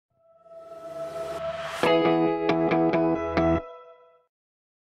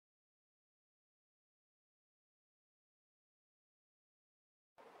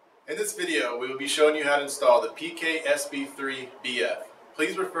In this video, we will be showing you how to install the PKSB3BF.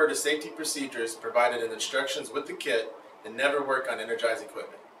 Please refer to safety procedures provided in instructions with the kit and never work on energized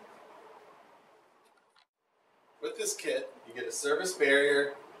equipment. With this kit, you get a service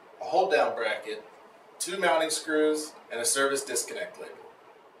barrier, a hold-down bracket, 2 mounting screws, and a service disconnect label.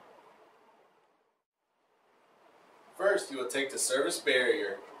 First, you will take the service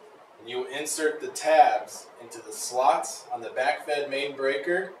barrier and you will insert the tabs into the slots on the backfed main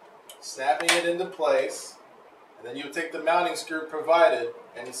breaker, snapping it into place, and then you will take the mounting screw provided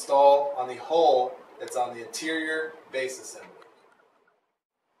and install on the hole that's on the interior base assembly.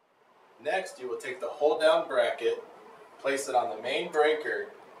 Next, you will take the hold-down bracket, place it on the main breaker,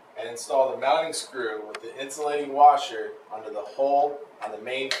 and install the mounting screw with the insulating washer onto the hole on the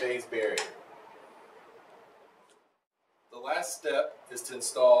main phase barrier. The last step is to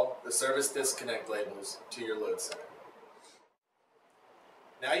install the service disconnect labels to your load center.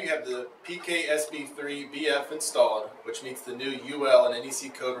 Now you have the PKSB3BF installed, which meets the new UL and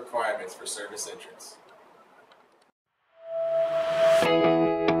NEC code requirements for service entrance.